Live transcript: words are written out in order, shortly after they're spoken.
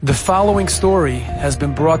The following story has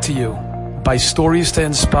been brought to you by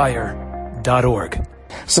StoriesToInspire.org.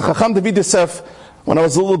 So Chacham David Yosef, when I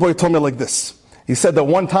was a little boy, told me like this. He said that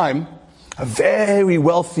one time, a very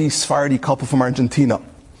wealthy Sephardi couple from Argentina,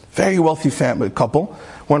 very wealthy family couple,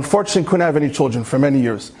 who unfortunately couldn't have any children for many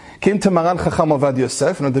years, came to Maran Chacham Ovadia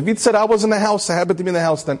Yosef, and David said, I was in the house, I happened to be in the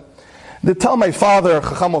house then. They tell my father,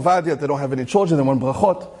 Chacham Ovadia, they don't have any children, they want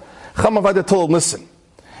brachot. Chacham Ovadia told him, listen,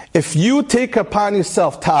 if you take upon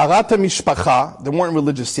yourself ta'arat mishpacha, they weren't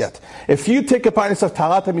religious yet. If you take upon yourself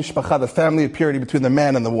ta'arat mishpacha, the family of purity between the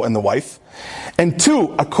man and the wife, and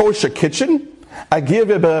two, a kosher kitchen, I give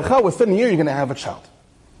you a beracha, within a year you're going to have a child.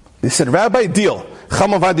 They said, Rabbi, deal.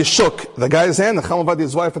 Chacham Ovadia shook the guy's hand, and Chacham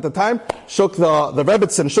Ovadia's wife at the time, shook the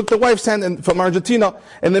Rebbetzin, shook the wife's hand from Argentina,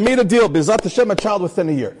 and they made a deal, B'ezrat Hashem, a child within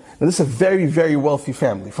a year. Now this is a very, very wealthy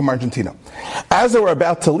family from Argentina. As they were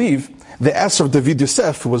about to leave, they asked Rav David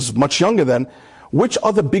Yosef, who was much younger then, which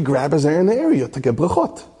other big rabbis are in the area to get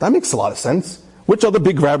brachot? That makes a lot of sense. Which other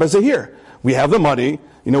big rabbis are here? We have the money,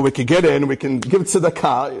 we can get in, we can give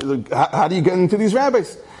tzedakah. How do you get into these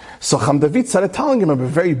rabbis? So Chacham David started telling him of a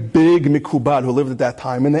very big mikubal who lived at that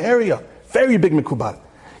time in the area. Very big mikubal.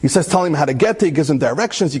 He starts telling him how to get there, he gives him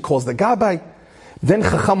directions, he calls the gabbai. Then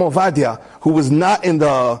Chacham Ovadia, who was not in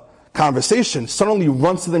the conversation, suddenly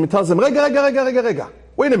runs to them and tells them, Rega,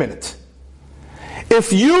 wait a minute.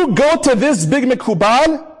 If you go to this big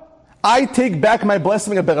mikubal, I take back my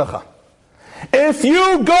blessing of beracha. If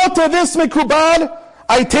you go to this mikubal,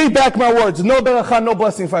 I take back my words. No beracha, no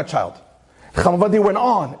blessing for a child. Chacham Ovadia went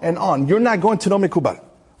on and on. You're not going to no mikubal.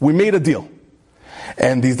 We made a deal.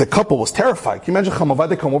 And the couple was terrified. Can you imagine Chacham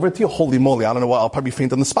Ovadia come over to you? Holy moly, I don't know what, I'll probably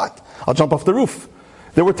faint on the spot. I'll jump off the roof.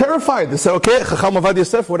 They were terrified. They said, okay, Chacham Ovadia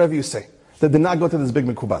Yosef, whatever you say. They did not go to this big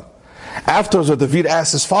mikubal. Afterwards, David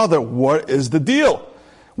asked his father, what is the deal?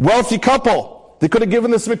 Wealthy couple. They could have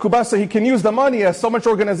given this mikubal so he can use the money. He has so much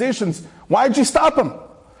organizations. Why did you stop him?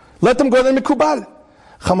 Let them go to the mikubal.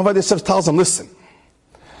 Chacham Ovadia Yosef tells him, listen,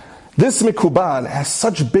 this mikubal has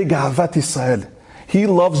such big ahavat Israel. He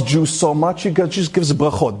loves Jews so much, he just gives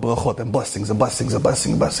brachot, and blessings.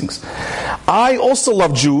 I also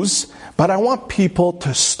love Jews, but I want people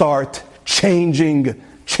to start changing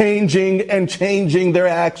their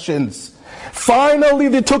actions. Finally,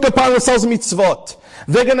 they took upon themselves mitzvot.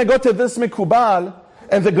 They're going to go to this mikubal,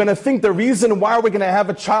 and they're going to think the reason why we're going to have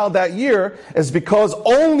a child that year is because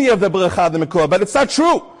only of the bracha, the mikubal. But it's not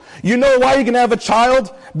true. You know why you're going to have a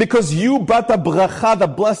child? Because you brought the bracha, the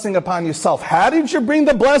blessing upon yourself. How did you bring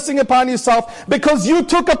the blessing upon yourself? Because you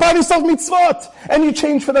took upon yourself mitzvot, and you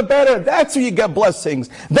changed for the better. That's where you get blessings.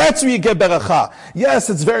 That's where you get beracha. Yes,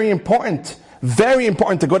 it's very important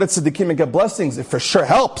to go to tzedekkim and get blessings. It for sure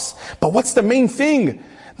helps. But what's the main thing?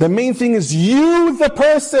 The main thing is you, the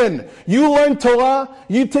person. You learn Torah,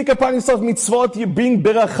 you take upon yourself mitzvot, you bring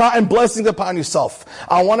beracha and blessings upon yourself.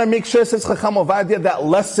 I want to make sure, says Chacham Ovadia, that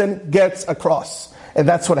lesson gets across. And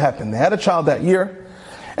that's what happened. They had a child that year,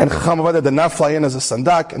 and Chacham Ovadia did not fly in as a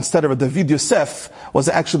sandak. Instead of a David Yosef, was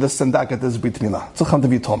actually the sandak at this Brit Milah. That's what Chacham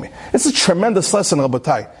David told me. It's a tremendous lesson,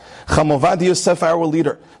 Rabotai. Chacham Ovadia Yosef, our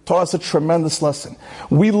leader, taught us a tremendous lesson.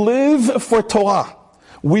 We live for Torah.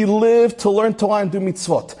 We live to learn Torah and do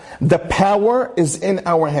mitzvot. The power is in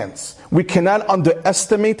our hands. We cannot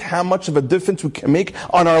underestimate how much of a difference we can make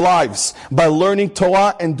on our lives by learning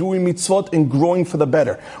Torah and doing mitzvot and growing for the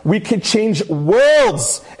better. We can change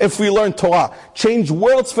worlds if we learn Torah. Change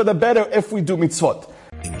worlds for the better if we do mitzvot.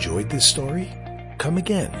 Enjoyed this story? Come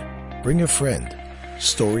again. Bring a friend.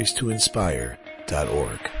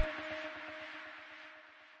 StoriesToInspire.org